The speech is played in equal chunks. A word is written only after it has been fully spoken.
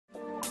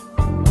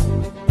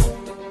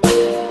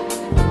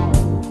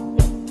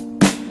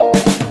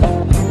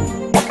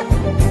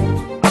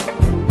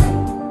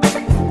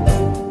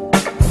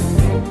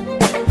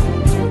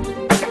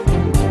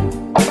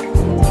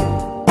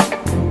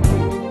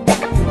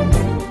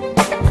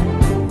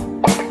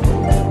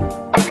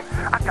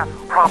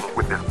problems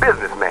with this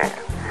businessman.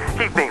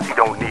 He thinks he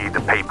don't need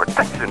to pay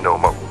protection no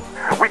more.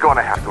 We're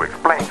gonna have to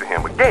explain to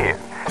him again.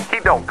 He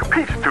don't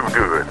compete too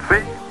good,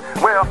 see?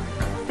 Well,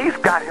 he's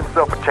got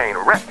himself a chain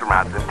of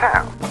restaurants in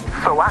town.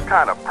 So I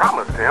kind of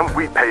promised him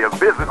we'd pay a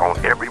visit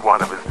on every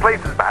one of his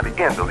places by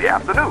the end of the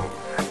afternoon.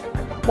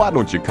 Why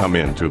don't you come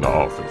into the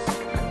office?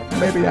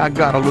 Maybe I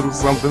got a little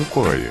something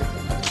for you.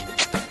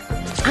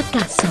 I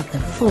got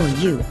something for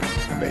you.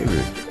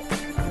 Baby,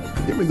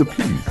 give me the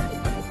piece.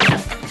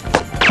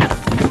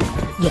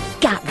 You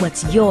got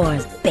what's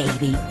yours,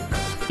 baby.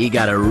 He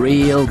got a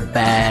real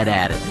bad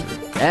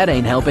attitude. That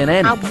ain't helping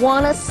any. I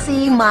wanna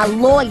see my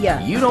lawyer.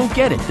 You don't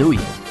get it, do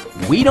you?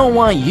 We don't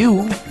want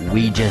you.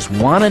 We just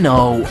want to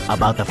know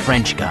about the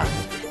French guy.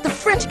 The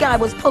French guy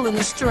was pulling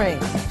the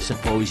strings.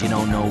 Suppose you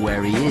don't know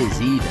where he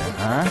is either,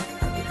 huh?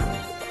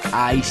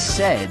 I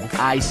said,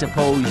 I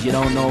suppose you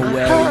don't know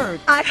where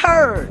I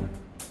heard.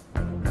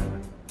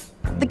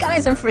 The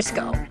guy's in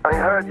Frisco. I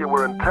heard you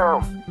were in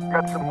town.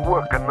 Got some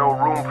work and no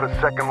room for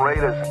second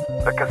raters.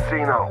 The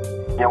casino.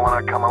 You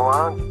wanna come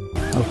along?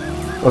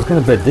 I was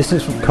going to bid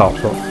distance from cops,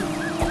 but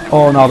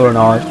oh, now they're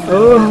annoyed.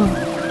 Oh,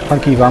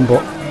 thank you, Van,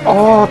 but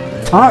oh,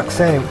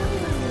 taxi.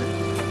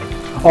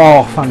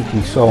 Oh, thank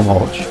you so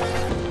much.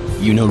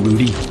 You know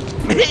Rudy?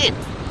 Man,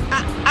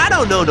 I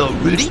don't know no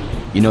Rudy.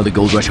 You know the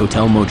Gold Rush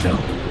Hotel Motel?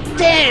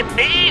 Damn,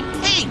 man.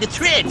 Hey, the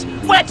threads.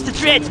 Watch the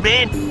threads,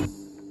 man.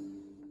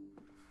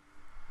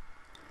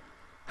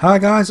 Hi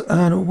guys,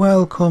 and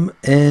welcome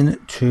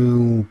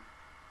into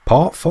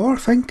part 4, I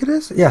think it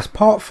is. Yes,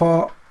 part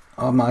 4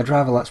 of my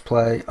Driver Let's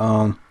Play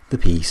on the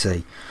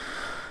PC.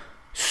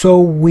 So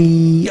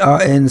we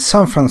are in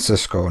San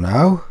Francisco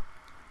now,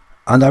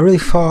 and I really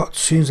thought as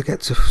soon as I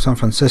get to San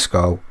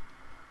Francisco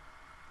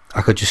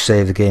I could just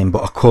save the game,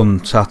 but I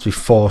couldn't. So I had to be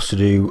forced to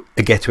do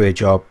a getaway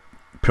job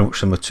pretty much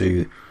similar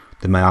to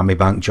the Miami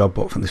bank job,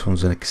 but I think this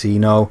one's in a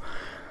casino,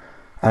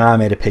 and I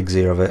made a pig's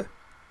ear of it.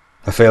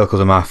 I failed because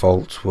of my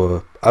fault.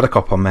 I had a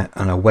cop on me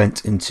and I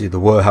went into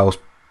the warehouse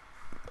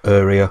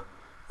area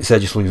instead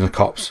of just leaving the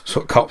cops.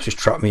 So the cops just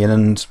trapped me in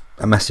and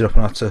I messed it up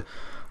and I had to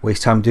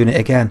waste time doing it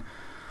again.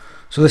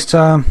 So this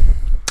time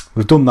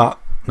we've done that.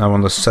 Now we're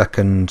on the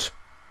second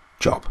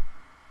job,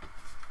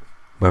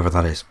 wherever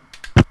that is.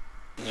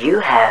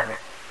 You have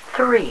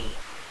 3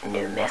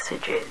 new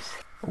messages.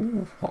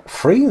 Ooh, what,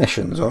 3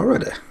 missions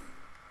already?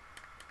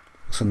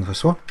 What's in the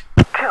first one?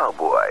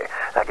 Cowboy,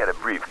 I got a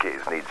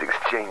briefcase needs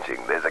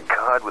exchanging. There's a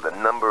card with a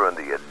number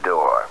under your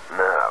door.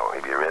 Now,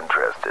 if you're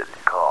interested,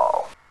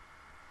 call.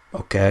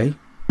 Okay.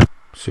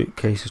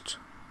 Suitcases.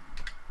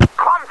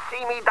 Come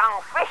see me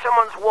down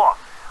Fisherman's Wharf.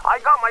 I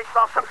got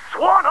myself some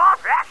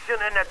sworn-off action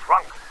in the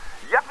trunk.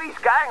 Yuppie's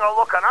gang are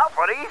looking out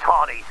for these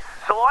hardies,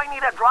 so I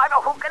need a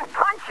driver who can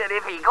punch it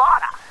if he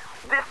gotta.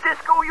 This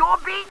Cisco your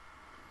beat?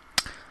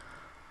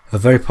 A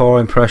very poor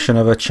impression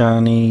of a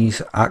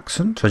Chinese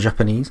accent, or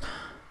Japanese.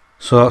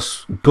 So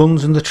that's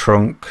guns in the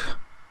trunk,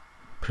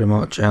 pretty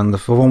much. And the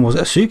other one, was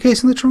it a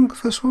suitcase in the trunk, the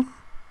first one?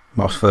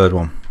 What's the third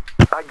one?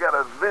 I got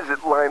a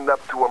visit lined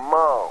up to a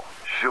mall.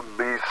 Should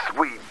be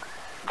sweet.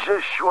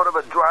 Just short of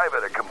a driver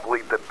to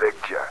complete the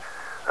picture.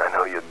 I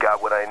know you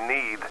got what I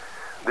need.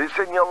 This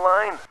in your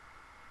line?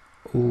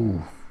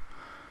 Ooh.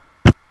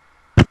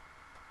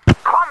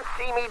 Come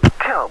see me.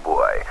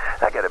 Cowboy,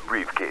 I got a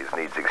briefcase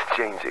needs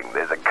exchanging.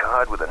 There's a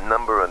card with a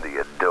number under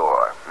your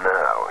door.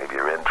 Now, if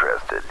you're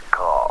interested,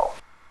 call.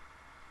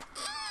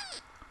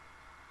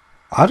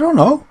 I don't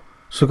know.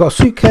 So we've got a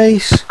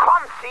suitcase.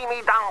 Come see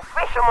me down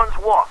Fisherman's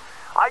Wharf.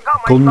 I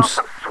got Guns myself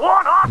some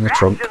sworn-off in the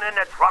action trunk. in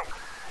the trunk.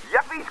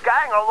 Yuppie's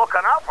gang are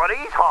looking out for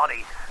these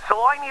hardies, so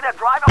I need a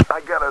driver.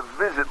 I got a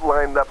visit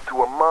lined up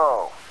to a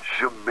mall.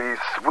 Should be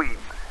sweet.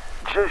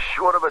 Just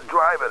short of a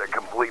driver to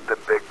complete the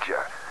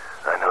picture.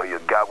 I know you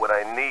got what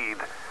I need.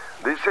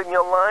 This in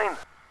your line?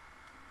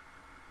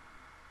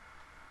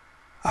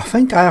 I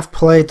think I have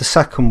played the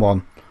second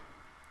one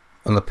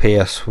on the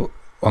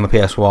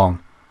PS1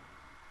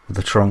 with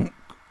the trunk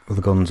with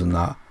the guns and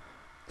that.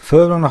 The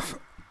third one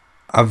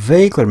I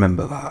vaguely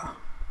remember that.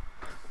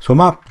 So I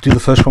might do the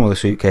first one with the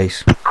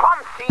suitcase. Come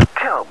see.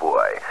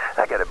 Cowboy,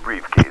 I got a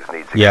briefcase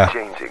needs Yeah.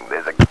 exchanging.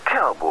 There's a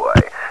cowboy.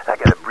 I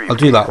got a briefcase. I'll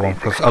do that one needs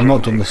because I've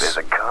not done exchanging. this.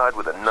 There's a card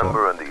with a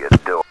number under your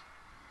door.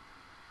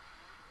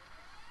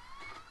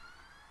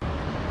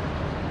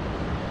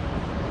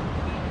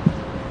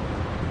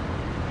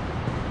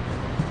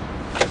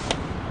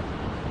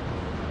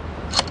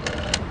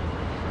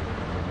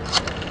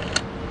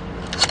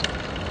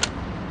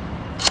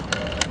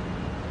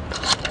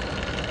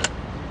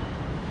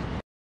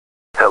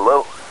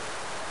 Hello?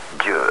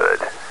 Good.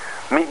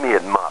 Meet me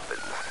at Moffin's.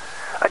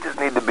 I just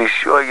need to be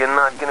sure you're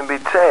not going to be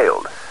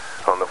tailed.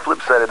 On the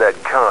flip side of that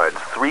card,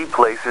 3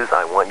 places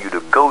I want you to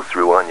go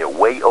through on your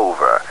way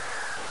over.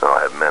 I'll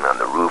have men on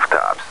the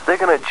rooftops. They're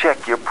going to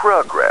check your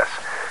progress.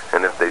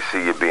 And if they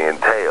see you being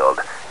tailed,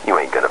 you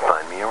ain't going to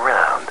find me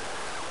around.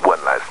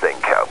 One last thing,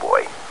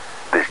 cowboy.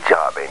 This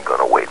job ain't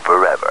going to wait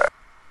forever.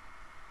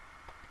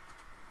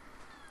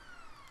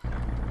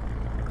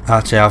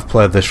 Actually, I've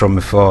played this run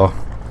before.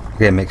 I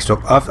get mixed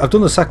up. I've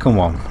done the second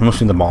one. I must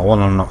have the more one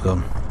I'm not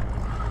done.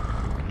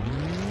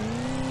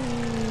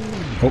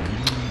 Oh,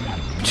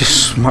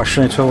 just smashed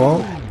into a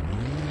wall.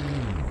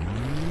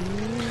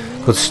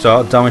 Good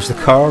start. Damaged the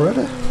car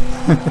already.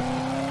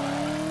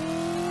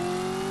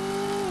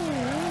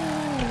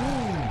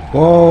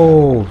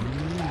 Whoa!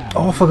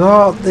 Oh, I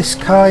forgot this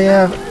car.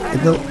 Yeah,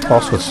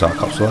 also good start,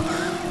 Copswell.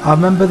 I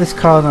remember this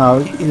car now.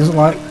 It doesn't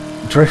like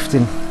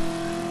drifting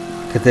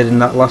like I did in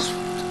that last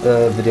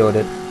video I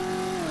did.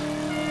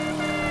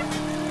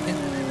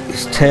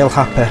 It's tail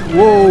happy.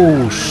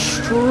 Whoa!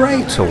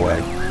 Straight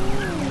away.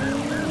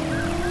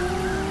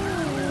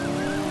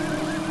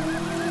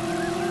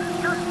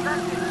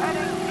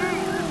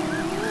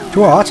 Do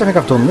you know what? I don't think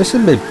I've done this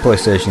in the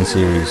PlayStation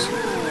series.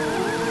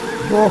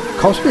 Whoa,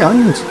 cops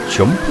behind,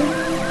 jumping.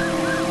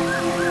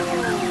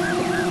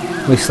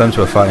 At least them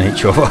two are fighting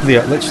each other.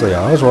 They literally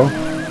are as well.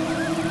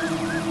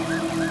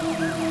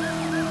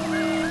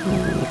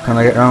 Ooh, can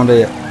I get around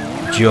here?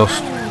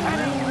 Just.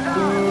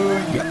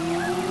 Yeah.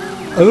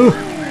 Oh!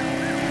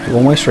 It's a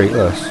one-way street,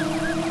 this.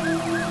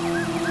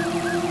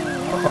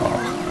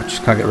 Oh, I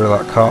just can't get rid of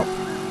that cop.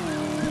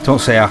 Don't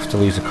say I have to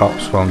lose the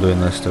cops while I'm doing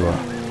this, do I?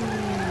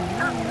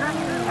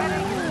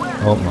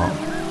 Hope not.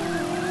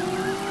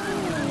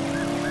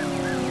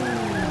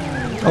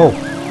 Oh!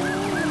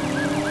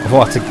 I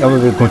thought I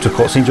was going to a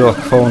cutscene, like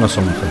a phone or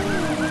something.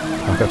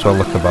 I'll get to a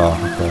liquor bar,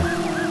 okay.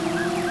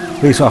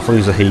 At least I have to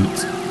lose the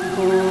heat.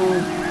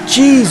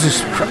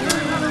 Jesus Christ!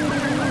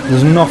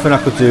 There's nothing I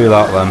could do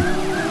without them.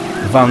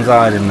 The van's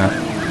hiding there.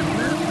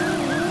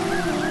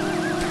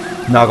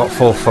 Now I got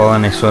full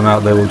felony, so now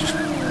they will just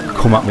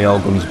come at me all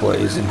guns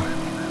blazing.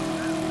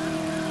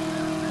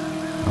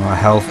 And my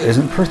health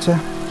isn't pretty.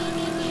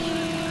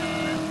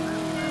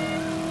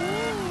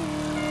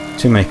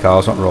 Too many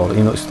cars not rolling,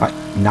 even though it's like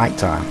night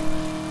time.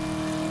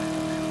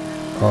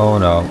 Oh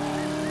no.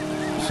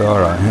 It's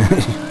alright.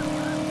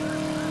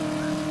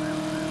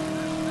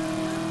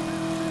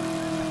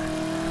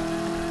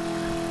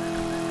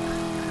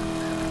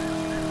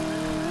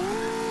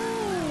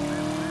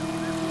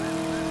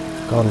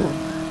 God,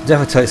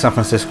 definitely take San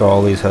Francisco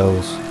all these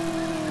hills.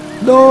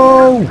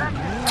 No!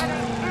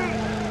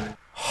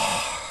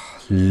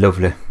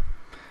 Lovely.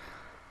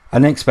 I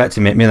didn't expect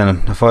him to hit me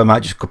then. I thought he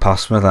might just go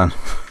past me then.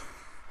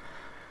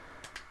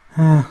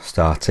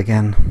 Start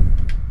again.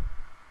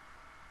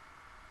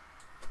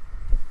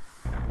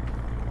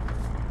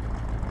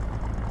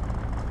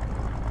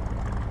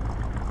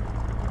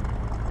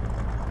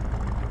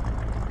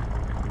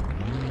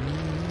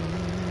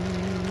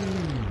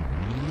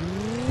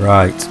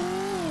 Right.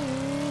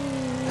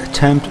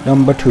 Attempt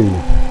number 2.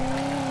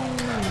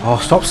 Oh,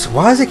 stop.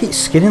 Why does it keep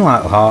skinning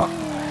like that?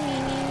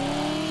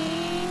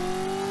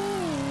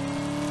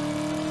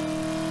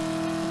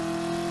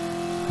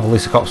 At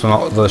least the cops are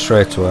not there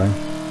straight away.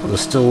 But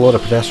there's still a lot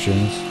of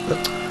pedestrians.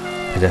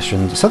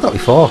 Pedestrians. I said that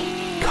before.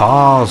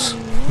 Cars.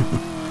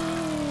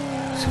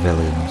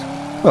 Civilians.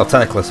 Well,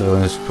 technically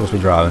civilians are supposed to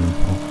be driving.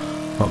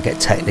 I'll not get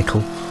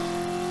technical.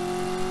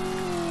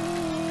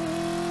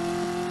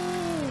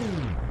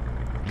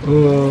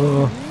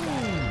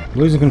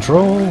 Losing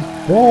control.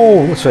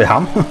 Whoa, looks very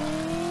ham.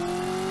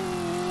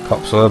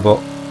 Cops are, but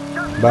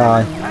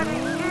bye.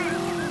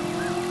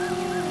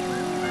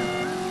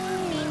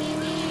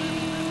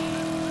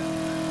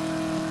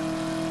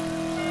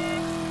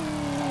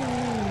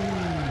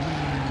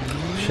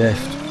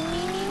 Shift.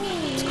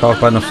 It's car's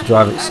bad enough to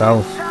drive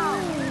itself.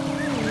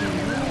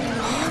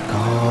 Oh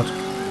God.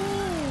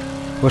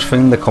 Worst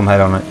thing they come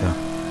head on at you.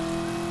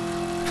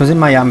 If I was in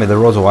Miami, the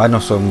roads are wide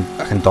enough so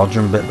I can dodge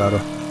them a bit better.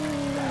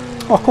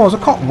 Oh, of course, a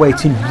cop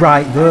waiting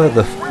right there,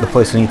 the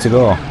place I need to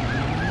go.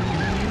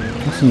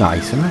 That's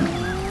nice, isn't it?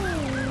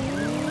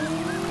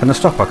 Can I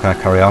stop or can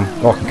I carry on?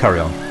 Oh, I can carry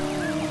on.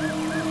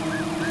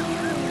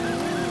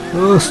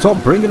 Oh,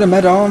 stop bringing them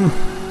head on.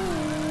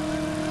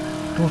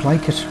 I don't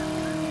like it.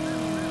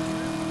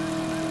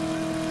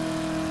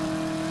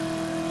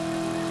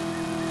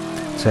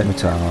 Take my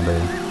time on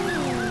here.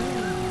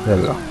 There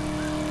we go.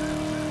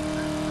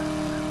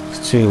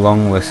 It's too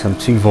long this, I'm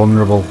too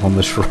vulnerable on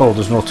this road,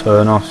 there's no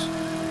turn-offs.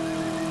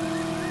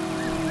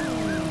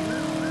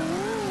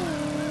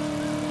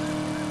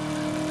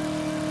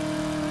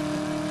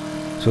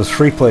 So there's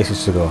 3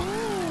 places to go.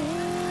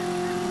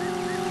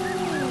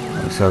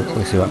 At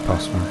least he went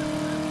past me.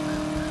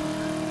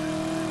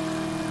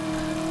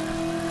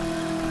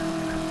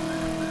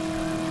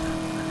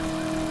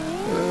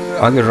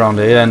 I get around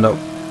here, end up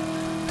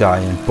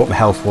dying, but my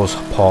health was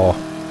poor.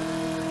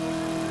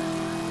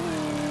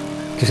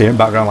 You can see in the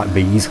background like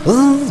bees.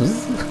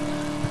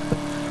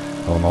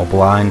 Oh no,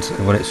 blind.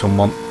 When it's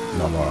someone,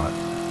 no, I'm alright.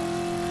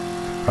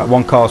 Right,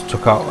 one car's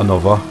took out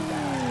another.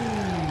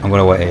 I'm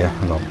gonna wait here.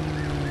 Hang on.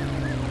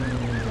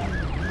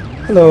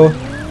 Hello.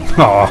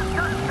 Aww.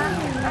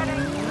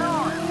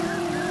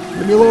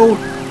 Leave me alone.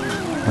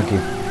 Thank you.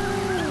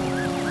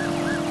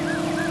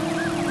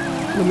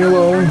 Leave me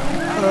alone.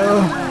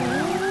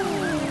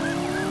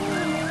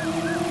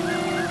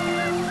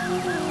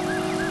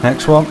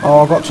 Next one.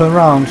 Oh, I got turned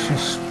around.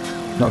 It's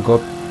not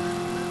good.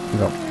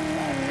 Go.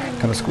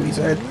 Can I squeeze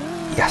in?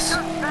 Yes.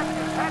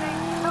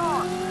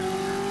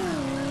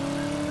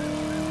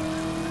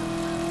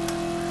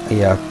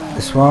 Yeah,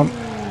 this one.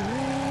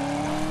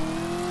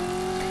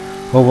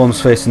 Well, one's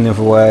facing the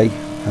other way,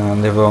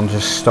 and the other one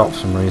just stopped for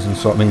some reason,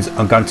 so it means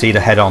I'm guaranteed a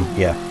head-on.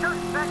 Yeah.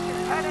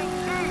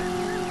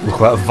 Look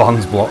like the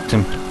van's blocked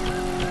him.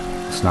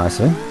 That's nice,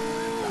 eh?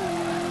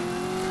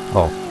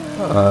 Oh,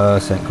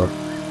 this ain't good.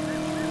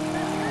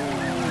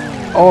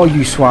 Oh,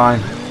 you swine!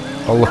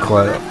 Oh, look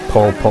like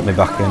Paul put me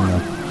back in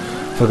then.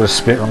 If I got to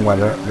spit wrong way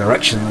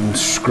direction and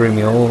screw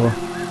me over.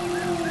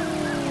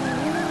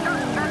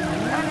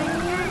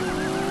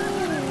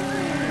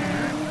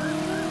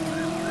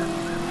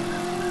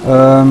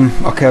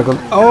 Okay, I got.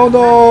 Oh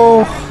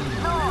no!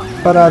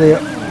 Bad idea.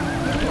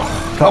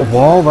 Oh, that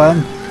wall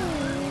then.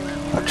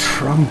 That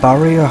tram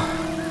barrier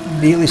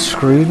nearly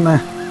screwed me.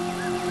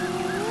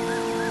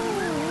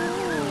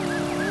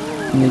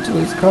 I need to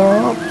lose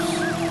cops.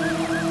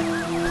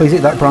 Please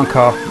hit that brown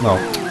car. No.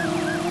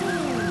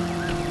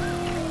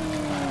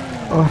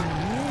 Oh.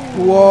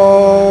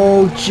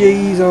 Whoa,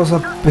 jeez, that was a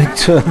big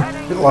turn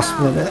at the last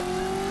minute.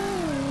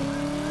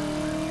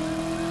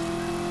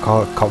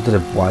 Cop did a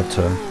wide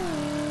turn.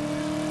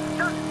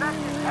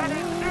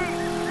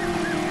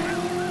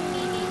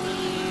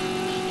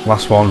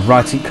 Last one,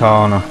 right at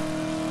corner.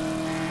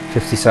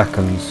 50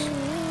 seconds.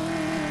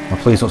 Well,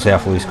 please don't say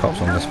half of these cops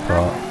on this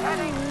part.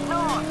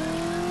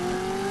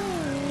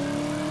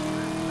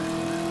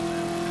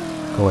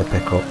 Go away,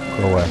 pick up.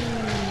 Go away.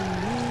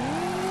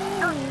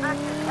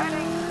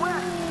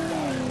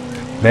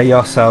 Get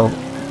yourself.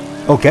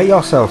 Oh, get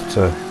yourself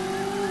to.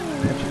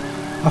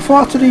 I thought I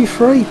had to do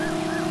 3.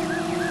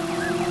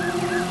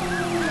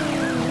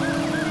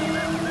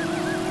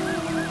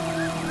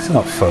 It's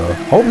not fair.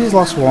 Hope this is the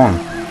last one.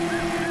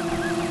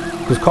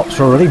 Because cops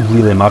are already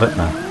really mad at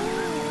me.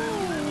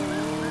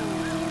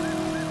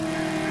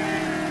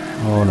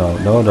 Oh no,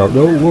 no, no,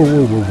 no, whoa,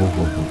 whoa, whoa,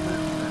 whoa, whoa.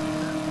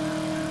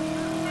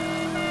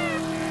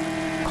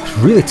 Gosh,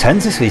 really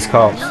tense this, these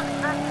cops.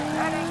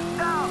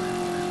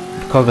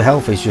 Because the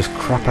health is just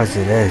crap as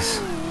it is.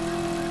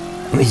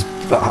 And these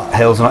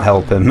hills are not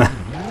helping me.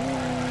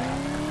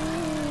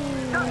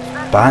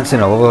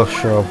 Bouncing all over the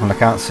show and I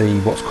can't see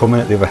what's coming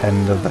at the other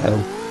end of the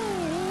hill.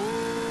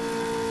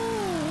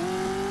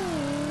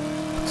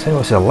 Tell you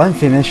what, it's a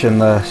lengthy mission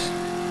this.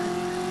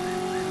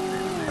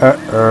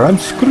 I'm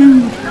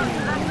screwed.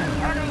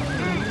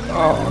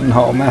 Oh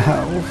no, my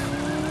health.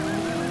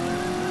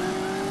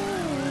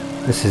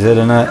 This is it,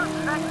 isn't it?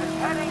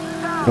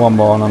 One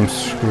more and I'm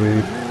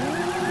screwed.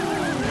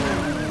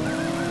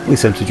 At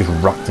least I'm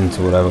just wrapped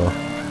into whatever.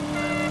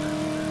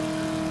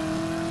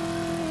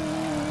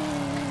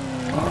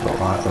 Oh, I don't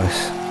like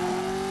this.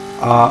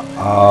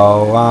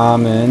 Uh-oh,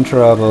 I'm in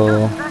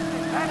trouble.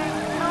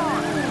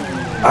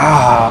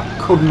 Ah,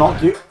 could not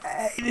do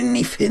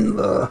anything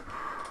there.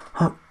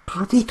 That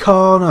bloody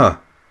corner.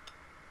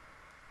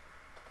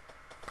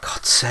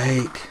 God's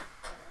sake.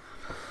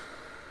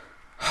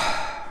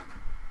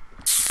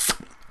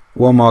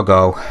 One more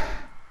go.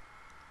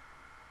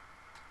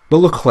 But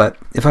luckily,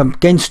 if I'm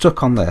getting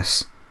stuck on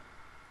this,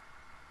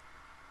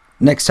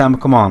 next time I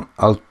come on,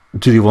 I'll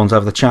do the ones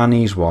either the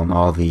Chinese one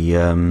or the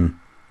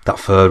that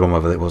third one,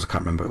 whatever it was, I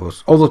can't remember what it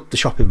was. Oh, the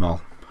shopping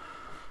mall.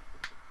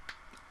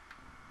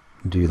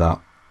 Do that.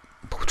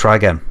 Try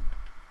again.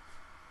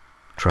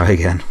 Try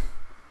again.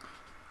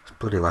 It's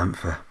bloody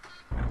lengthy.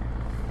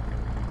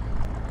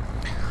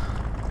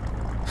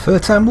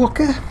 Third time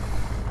lucky?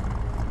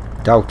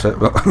 Doubt it,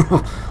 but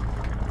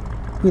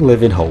we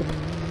live in hope.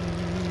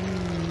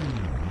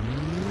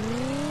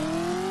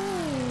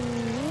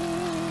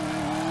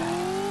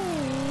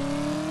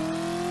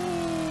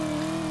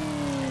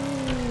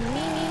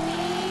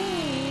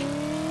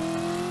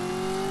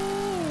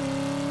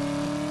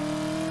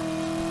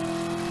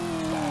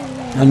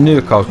 I knew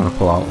the car was going to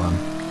pull out then.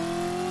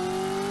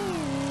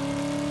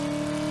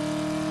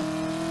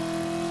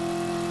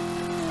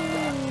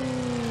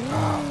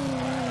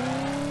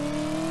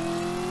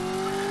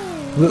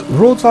 The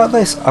roads like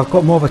this, I've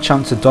got more of a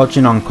chance of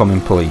dodging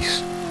oncoming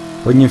police.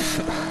 When you've...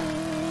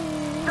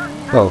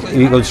 Well, if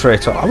you go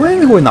straight up... I wasn't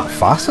even going that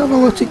fast, I've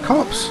alerted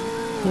cops.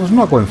 I was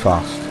not going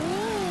fast.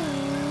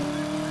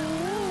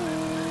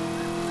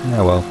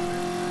 Yeah, well.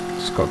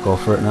 Just got to go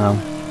for it now.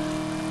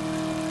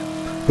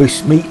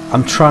 But me,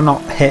 I'm trying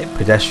not to hit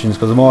pedestrians,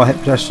 because the more I hit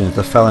pedestrians,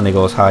 the felony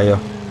goes higher.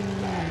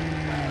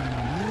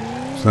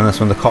 So then that's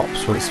when the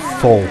cops, when it's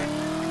full,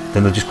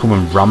 then they'll just come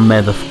and ram me,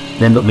 they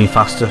end up being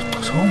faster.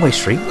 It's a one-way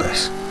street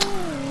this.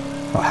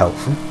 Not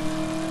helpful.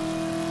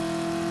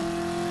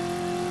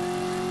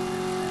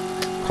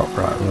 Cop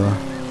right there.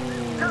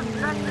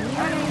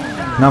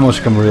 Not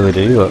much can we really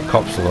do, look,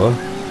 cops are low.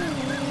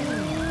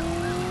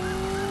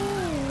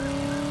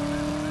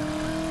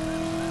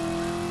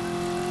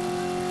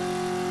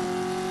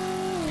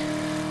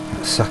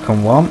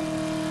 Second one,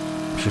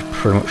 which is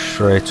pretty much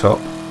straight up.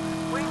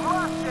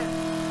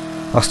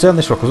 I'll stay on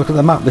this road because look at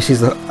the map, this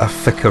is a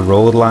thicker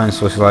road line,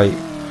 so it's like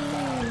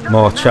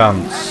more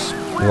chance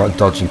of like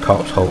dodging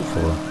cops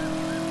hopefully.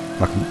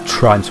 I can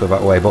try and swim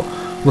that way, but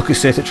Look at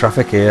state of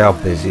traffic here, how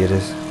busy it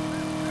is.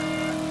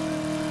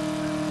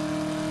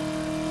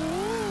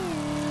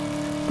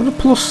 On the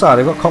plus side,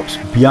 I've got cops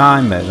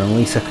behind me, and at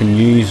least I can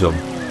use them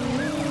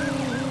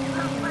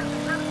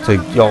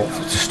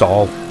to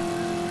stall.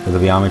 If they're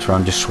behind me, try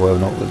and just swerve,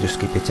 not just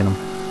keep hitting them.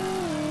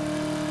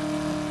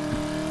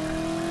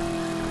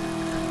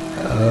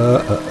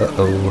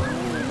 Oh.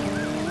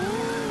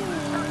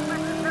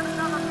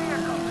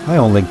 I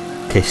only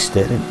kissed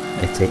it, didn't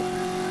hit it.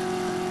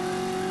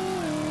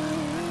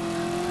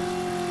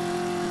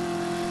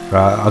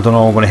 Right, I don't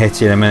know, I'm going to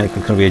hit it in a minute,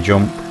 it's going to be a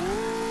jump.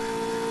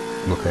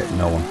 Look at it,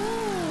 no one.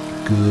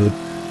 Good.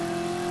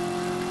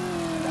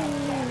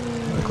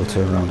 I'll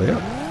turn around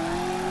here.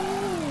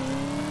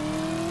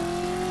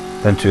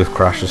 Then two have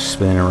crashes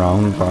spinning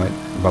around like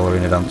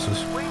ballerina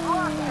dancers.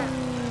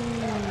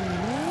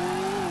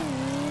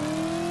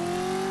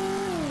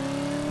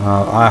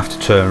 I have to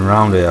turn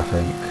around here, I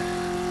think.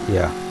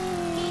 Yeah.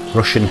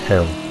 Russian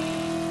Hill.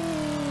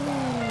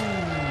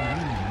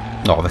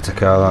 Not a bit of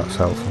car, that's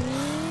helpful.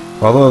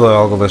 Although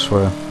I'll go this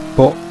way.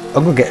 But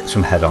I'm going to get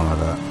some head on with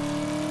that.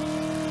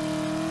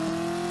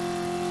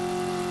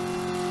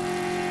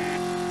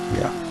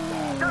 Yeah.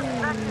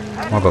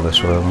 I'll go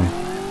this way then.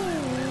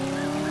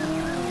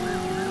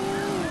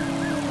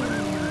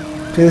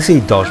 See, they see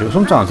dodge, but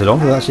sometimes they don't,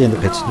 they actually end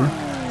up hitting you.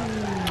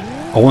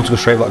 I want to go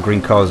straight like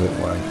green cars that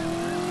way.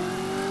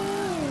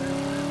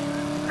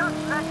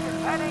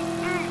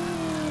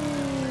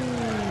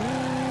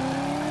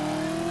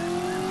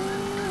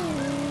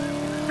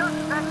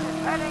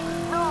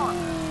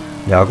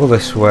 Yeah, I'll go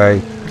this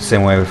way,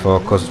 same way before,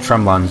 because the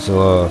tram lines are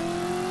low.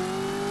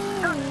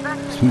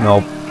 There's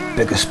no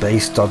bigger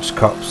space, dodge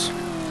cops.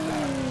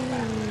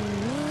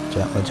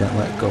 Gently,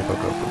 gently, go, go,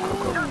 go, go, go,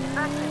 go.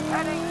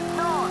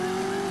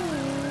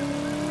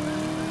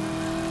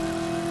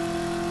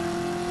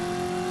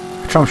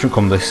 The tram shouldn't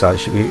come this side, it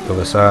should be the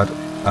other side.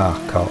 Ah,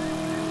 cop.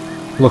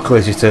 Luckily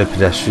it's just a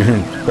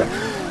pedestrian.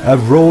 A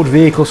road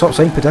vehicle, stop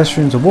saying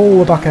pedestrians. Whoa,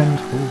 the back end.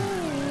 Ooh.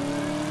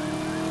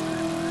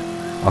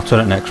 I'll turn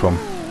it next one.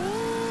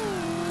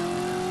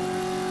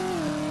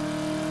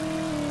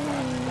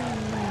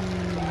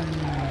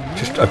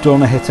 I don't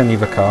want to hit any of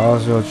the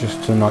cars or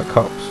just turn like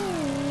cops.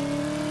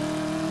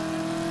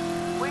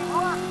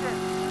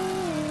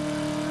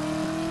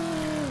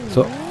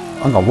 So,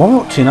 hang on, what am I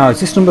up to now? Is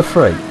this number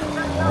 3?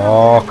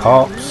 Oh,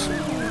 cops.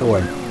 Go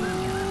away.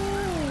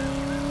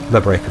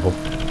 They're breakable.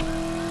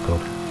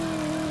 Good.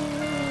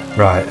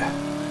 Right.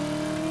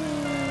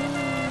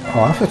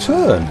 Oh, I have to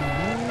turn.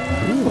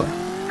 Really?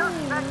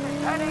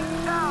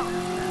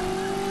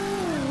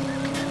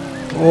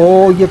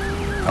 Oh, you...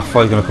 I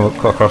thought you were going to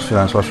come across the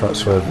line, so I tried to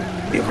swerve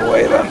the other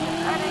way then.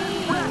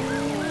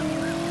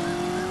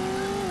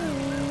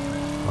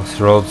 This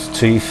road's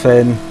too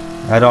thin.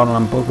 Head on and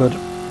I'm buggered.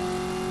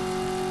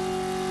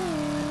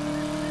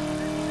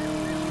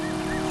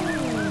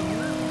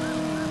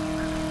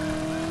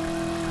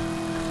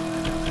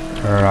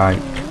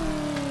 Right.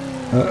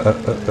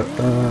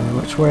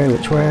 Which way?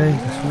 Which way?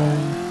 This way.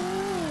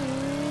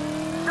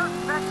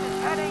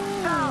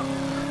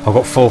 I've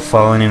got full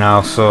felony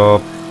now,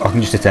 so I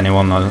can just hit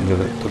anyone now, I don't give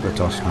it a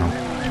toss now.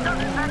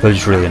 They're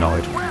just really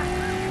annoyed.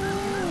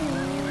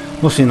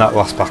 Must have seen that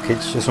last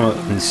package. Just oh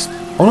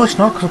no, it's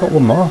not, because I've got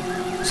one more.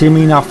 See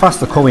me how fast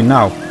they're coming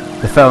now.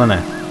 The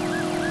felony.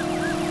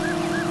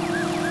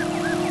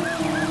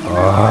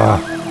 Ah.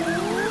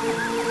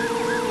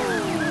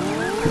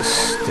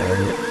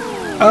 Stay.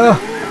 Ah.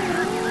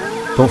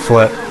 Don't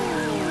flip.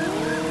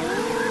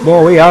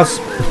 Whoa, he has.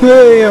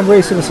 Hey, I'm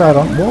racing the side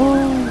on. Whoa.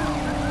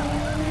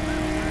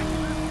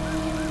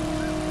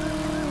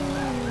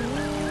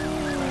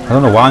 I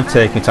don't know why I'm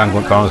taking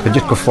entanglement corners, I can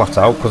just go flat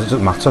out because it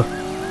doesn't matter.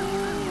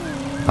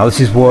 Now this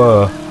is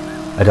where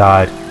I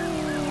died.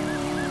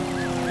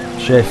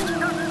 Shift.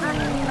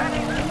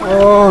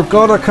 Oh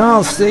god, I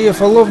can't see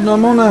if I love no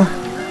money.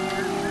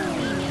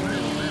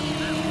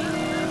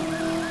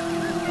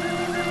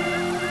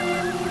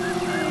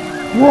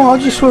 Whoa, I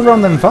just swerve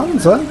around them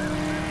vans then.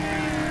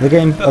 Are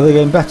they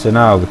getting better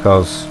now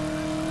because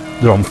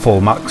they're on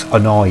full max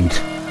annoyed?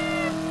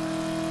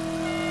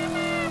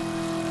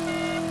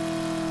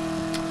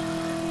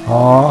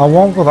 Oh, I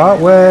won't go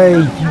that way,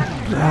 you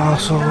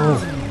asshole.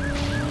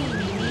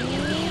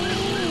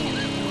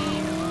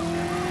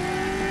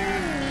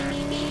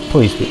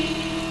 Please be.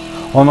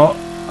 Oh no,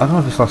 I don't know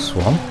if it's last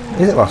one.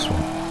 Is it last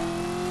one?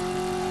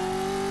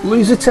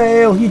 Lose a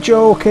tail, you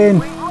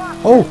joking?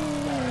 Oh!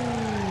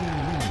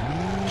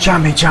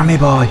 Jammy, jammy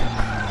boy.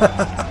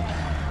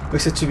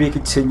 This is to be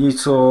continued,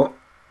 so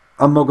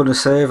I'm not going to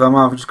save, I'm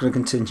just going to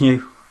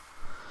continue.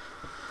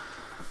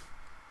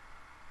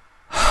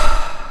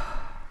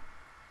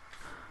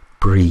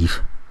 Breathe.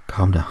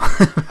 Calm down.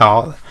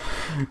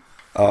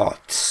 Oh,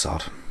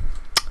 sod.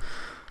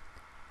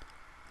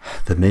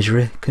 The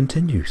misery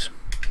continues.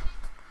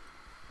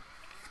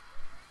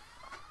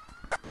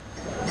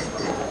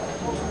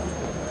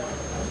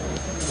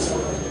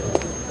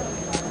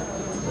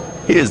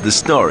 Here's the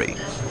story.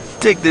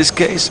 Take this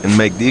case and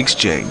make the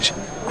exchange.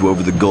 Go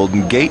over the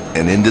Golden Gate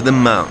and into the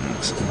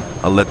mountains.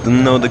 I'll let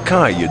them know the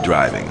car you're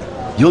driving.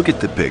 You'll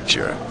get the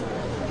picture.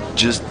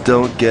 Just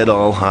don't get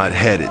all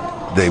hot-headed.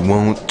 They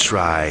won't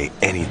try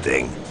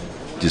anything.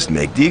 Just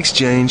make the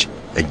exchange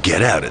and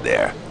get out of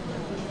there.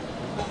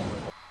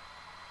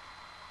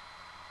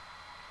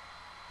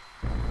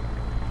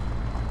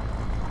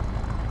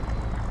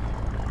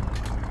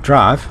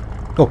 Drive?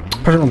 Oh,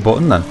 press the wrong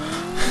button then.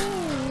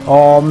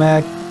 Oh,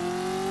 Meg.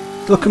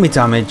 Look at me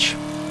damage.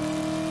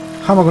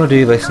 How am I going to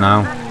do this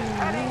now?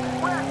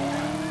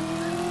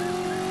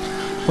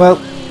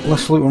 Well,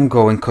 let's look where I'm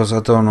going because I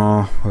don't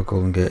know where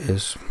Golden Gate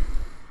is.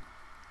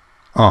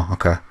 Oh,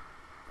 okay.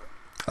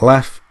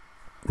 Left,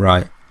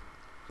 right.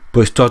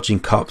 But it's dodging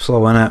cops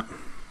though, isn't it?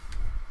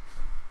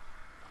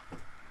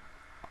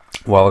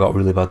 Well, I got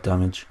really bad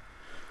damage.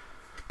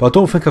 But I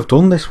don't think I've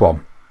done this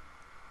one.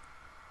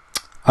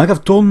 I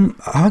think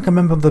I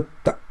remember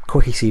that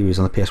Quickie series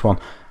on the PS1.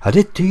 I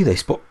did do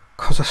this, but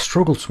because I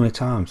struggled so many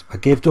times, I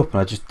gave up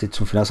and I just did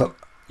something else. Like,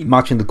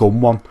 imagine the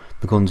gun one,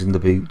 the gun's in the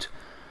boot.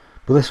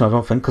 But this one I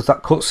don't think, because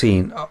that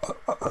cutscene,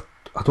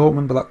 I don't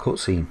remember that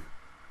cutscene.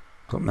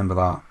 I don't remember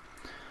that.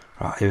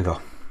 Right, here we go.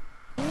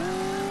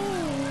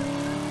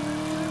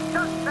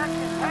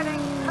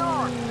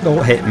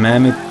 Don't hit me,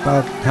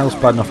 my health's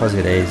bad enough as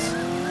it is.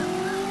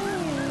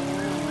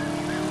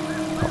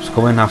 Cops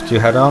coming after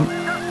you head on.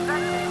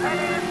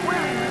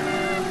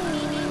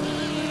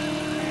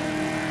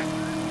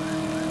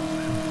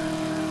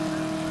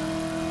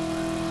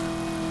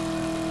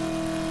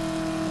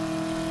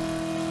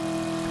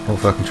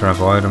 Hopefully I can try and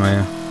avoid them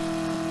here.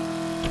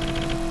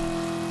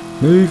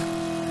 Move!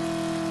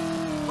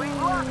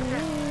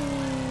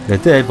 They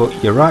did,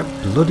 but you're right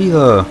bloody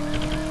though.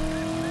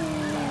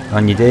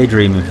 And you're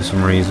daydreaming for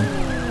some reason.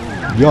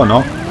 You're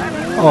not.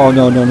 Oh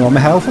no no no, my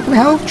health, look at my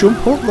health,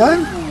 jump up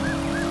then.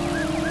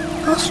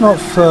 That's not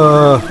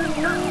fair.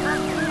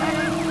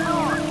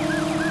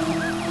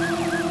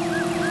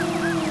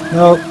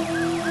 No.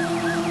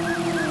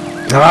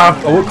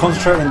 Ah, I won't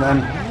concentrate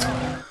then.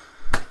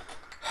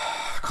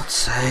 For God's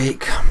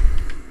sake.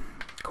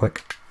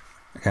 Quick.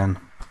 Again.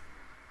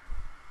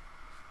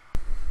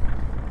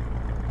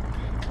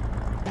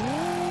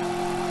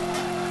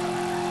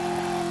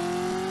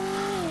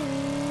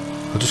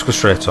 I'll just go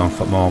straight on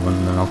for that moment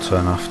and then I'll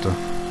turn after.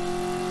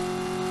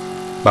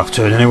 But I've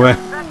turned anyway.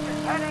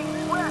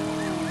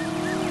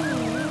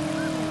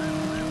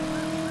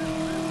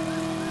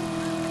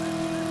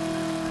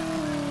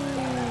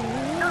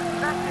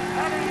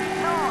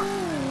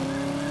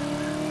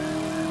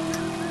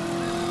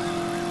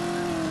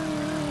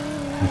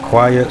 I'm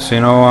quiet so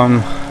you know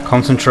I'm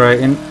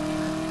concentrating.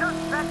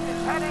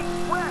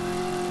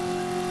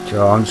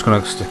 So I'm just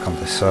going to stick on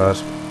this side.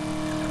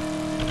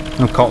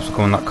 And cops will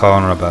come in that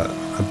corner, I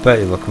bet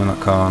you'll come in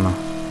that corner.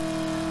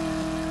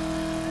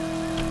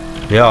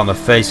 Yeah, and they're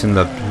facing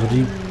the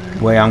bloody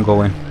way I'm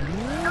going.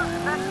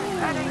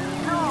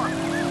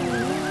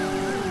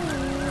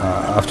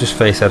 I've just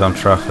faced head on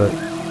traffic.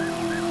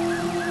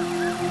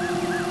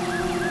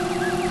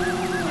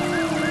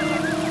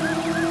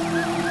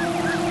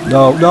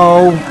 No,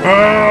 no!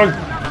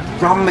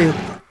 Ram me!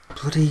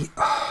 Bloody...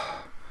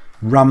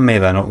 ram me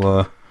then up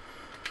there.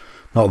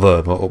 Not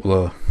there, but up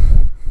there.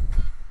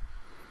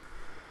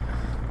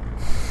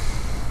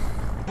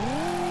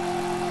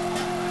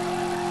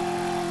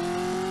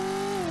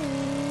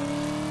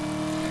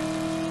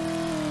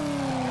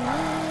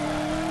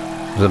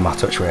 Doesn't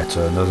matter which way I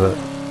turn, does it?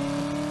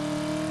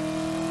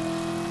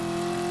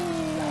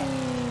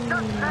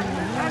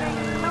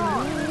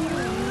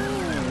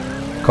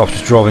 Cops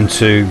just drove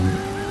into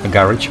a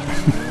garage.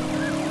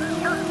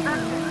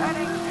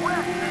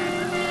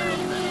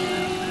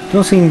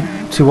 Don't seem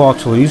too hard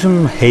to lose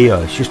them here,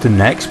 it's just the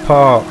next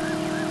part. See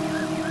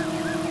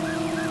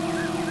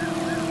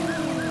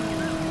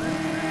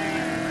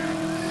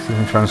if I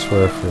can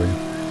transfer through.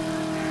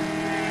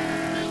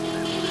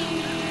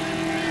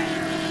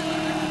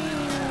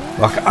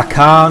 I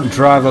can't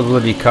drive a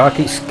bloody car, I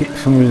keep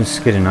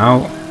skidding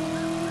out.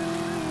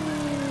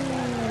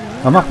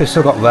 I'm happy I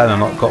still got them and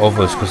not got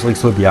others because at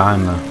least they're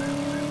behind me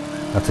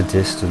at a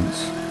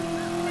distance.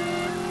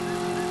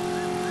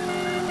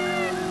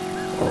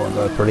 Oh,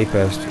 they're pretty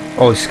pissed.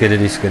 Oh, he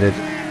skidded.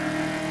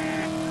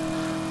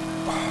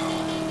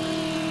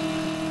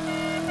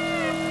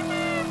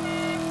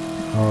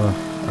 Oh,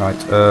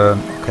 right,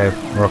 okay,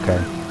 we're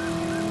okay.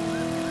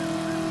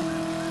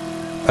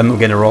 I'm not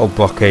getting a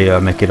roadblock here,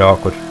 make it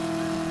awkward.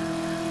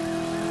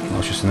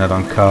 That's just an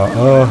head-on car.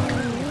 Oh,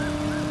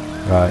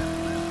 right.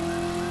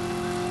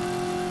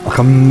 Like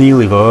I'm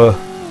nearly there.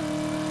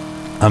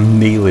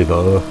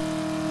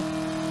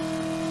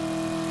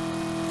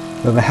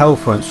 But the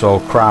health went so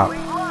crap.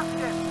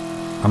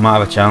 I might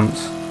have a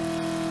chance.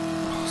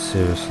 Oh,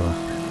 seriously.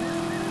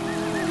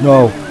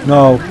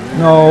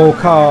 No,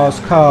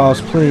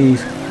 cars,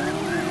 please.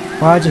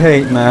 Why'd you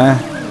hate me?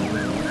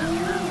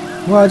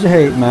 Why'd you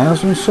hate me? I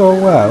was doing so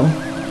well.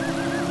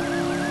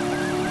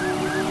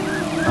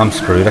 I'm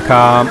screwed, I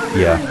can't.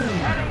 Yeah.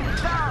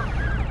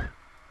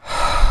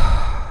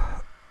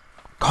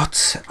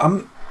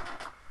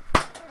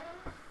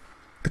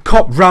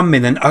 cop ran me,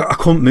 then I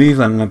couldn't move,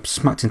 and I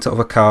smacked into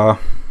the car.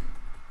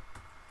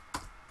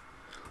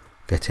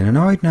 Getting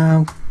annoyed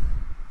now.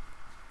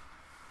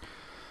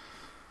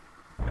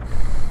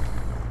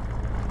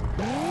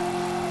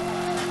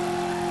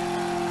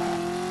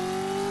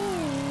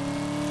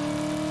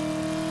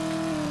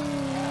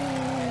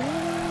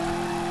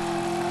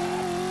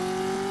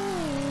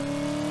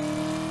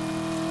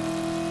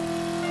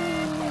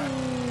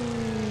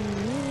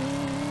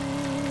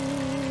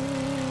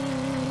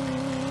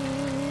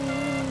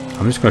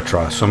 I'm just going to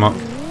try something.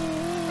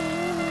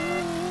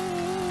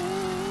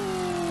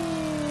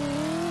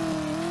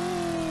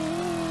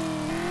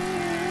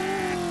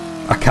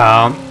 I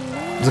can't.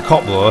 There's a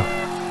cop there.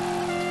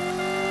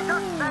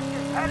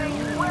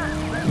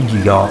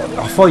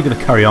 I thought you were going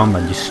to carry on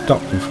then. You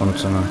stopped in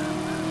front of me.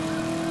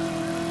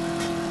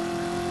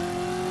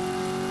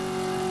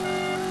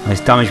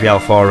 He's damaged the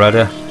Alpha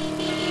already.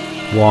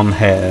 One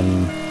hit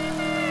and...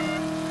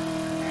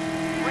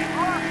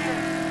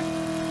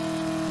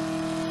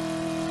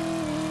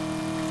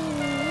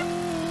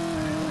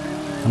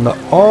 And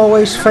they're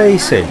always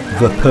facing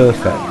the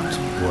perfect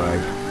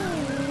way.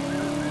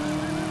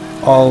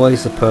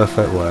 Always the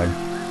perfect way.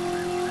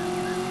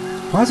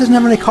 Why does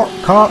never any car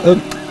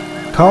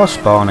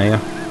spawn here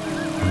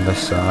on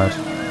this side?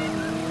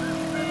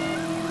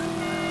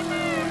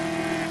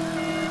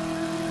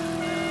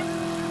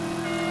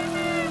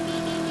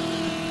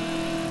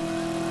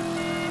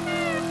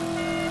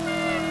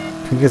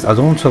 The thing is, I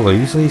don't want to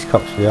lose these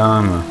cops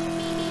behind me.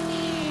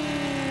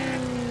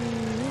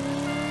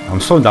 I'm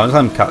slowing down, just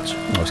let him catch.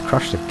 Oh, it's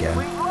crashed again.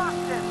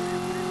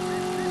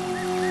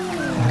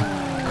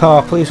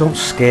 Car, please don't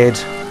skid.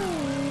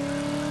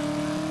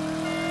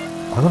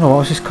 I don't know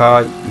what's this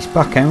car. He's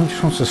back out,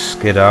 just wants to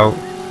skid out.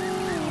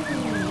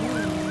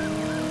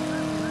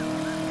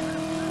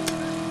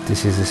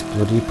 This is this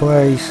bloody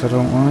place, I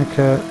don't like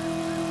it.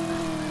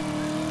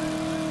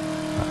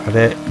 At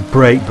it.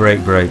 Brake,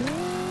 brake, brake.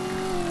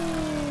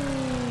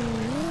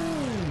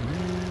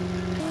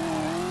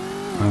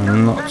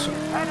 I'm not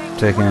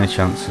taking any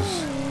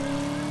chances.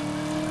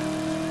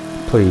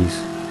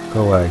 Please,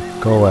 go away,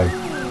 go away.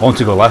 I want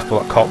to go left,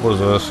 but that cop was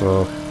there,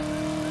 so...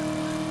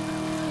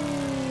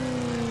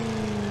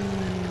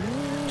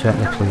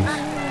 Gently, please.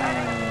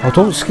 Oh,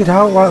 don't skid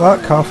out like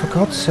that, car, for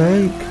God's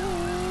sake.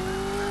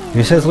 If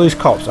he says lose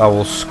cops, I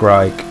will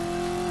strike.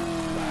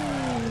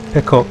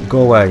 Pick up,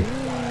 go away.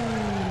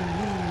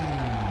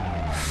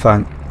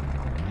 Thank...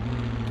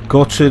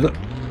 Go to the...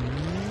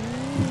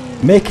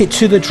 Make it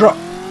to the drop.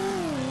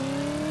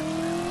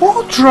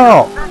 What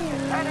drop?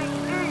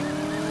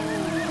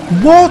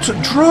 What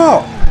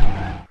drop?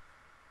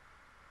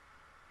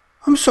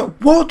 I'm so...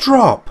 What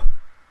drop?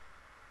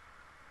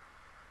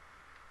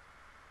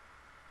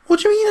 What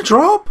do you mean a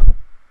drop?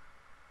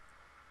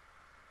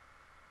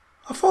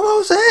 I thought that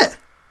was it.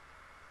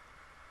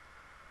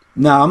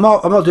 No, I'm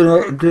not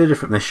doing a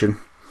different mission.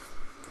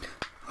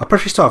 I'll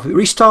press restart. If it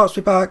restarts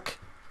me back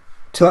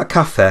to that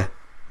cafe,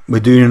 we're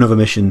doing another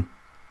mission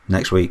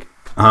next week.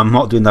 I'm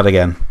not doing that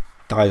again.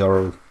 Die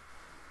horrible.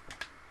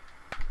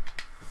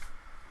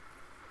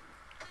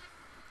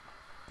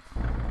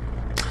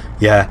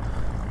 Yeah,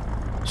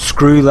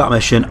 screw that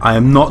mission. I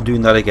am not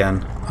doing that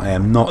again. I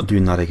am not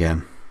doing that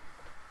again.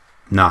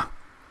 Nah.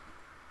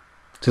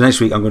 So next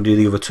week I'm going to do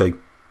the other two.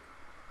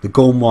 The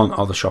gun one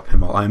or the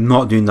shopping mall. I am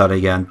not doing that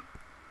again.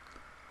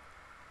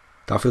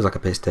 That feels like a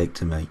piss take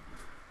to me.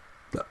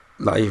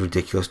 That is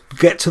ridiculous.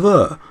 Get to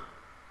there.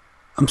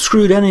 I'm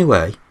screwed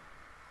anyway.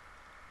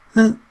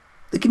 Then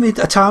they give me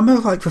a timer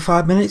like for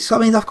 5 minutes.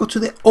 That means I've got to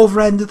the other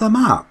end of the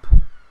map.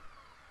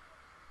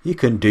 You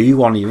can do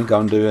one, you think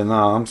I'm doing that.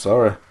 I'm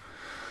sorry.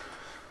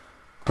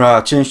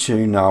 Right, change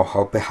tune now.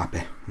 I'll be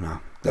happy.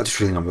 No, that's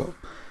just really not.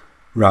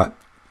 Right.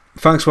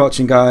 Thanks for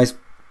watching, guys.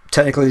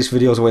 Technically, this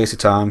video is a waste of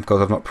time because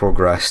I've not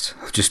progressed.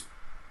 I've just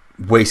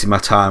wasted my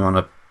time on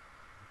a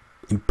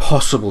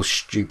impossible,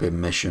 stupid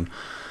mission.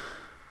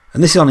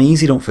 And this is on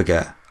easy, don't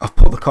forget. I've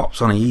put the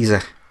cops on easy.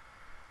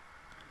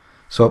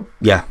 So,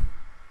 yeah.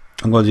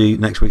 I'm going to do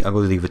next week. I'm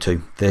going to do the other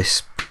two.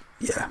 This,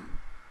 yeah.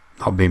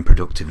 Not being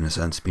productive in a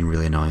sense. It's been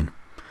really annoying.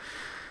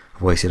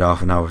 I've wasted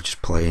half an hour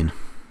just playing.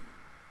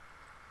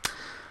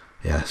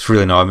 Yeah, it's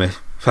really annoying me.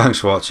 Thanks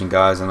for watching,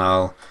 guys, and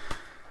I'll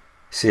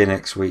see you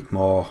next week.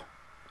 More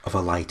of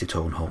a lighter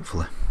tone,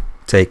 hopefully.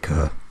 Take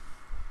care.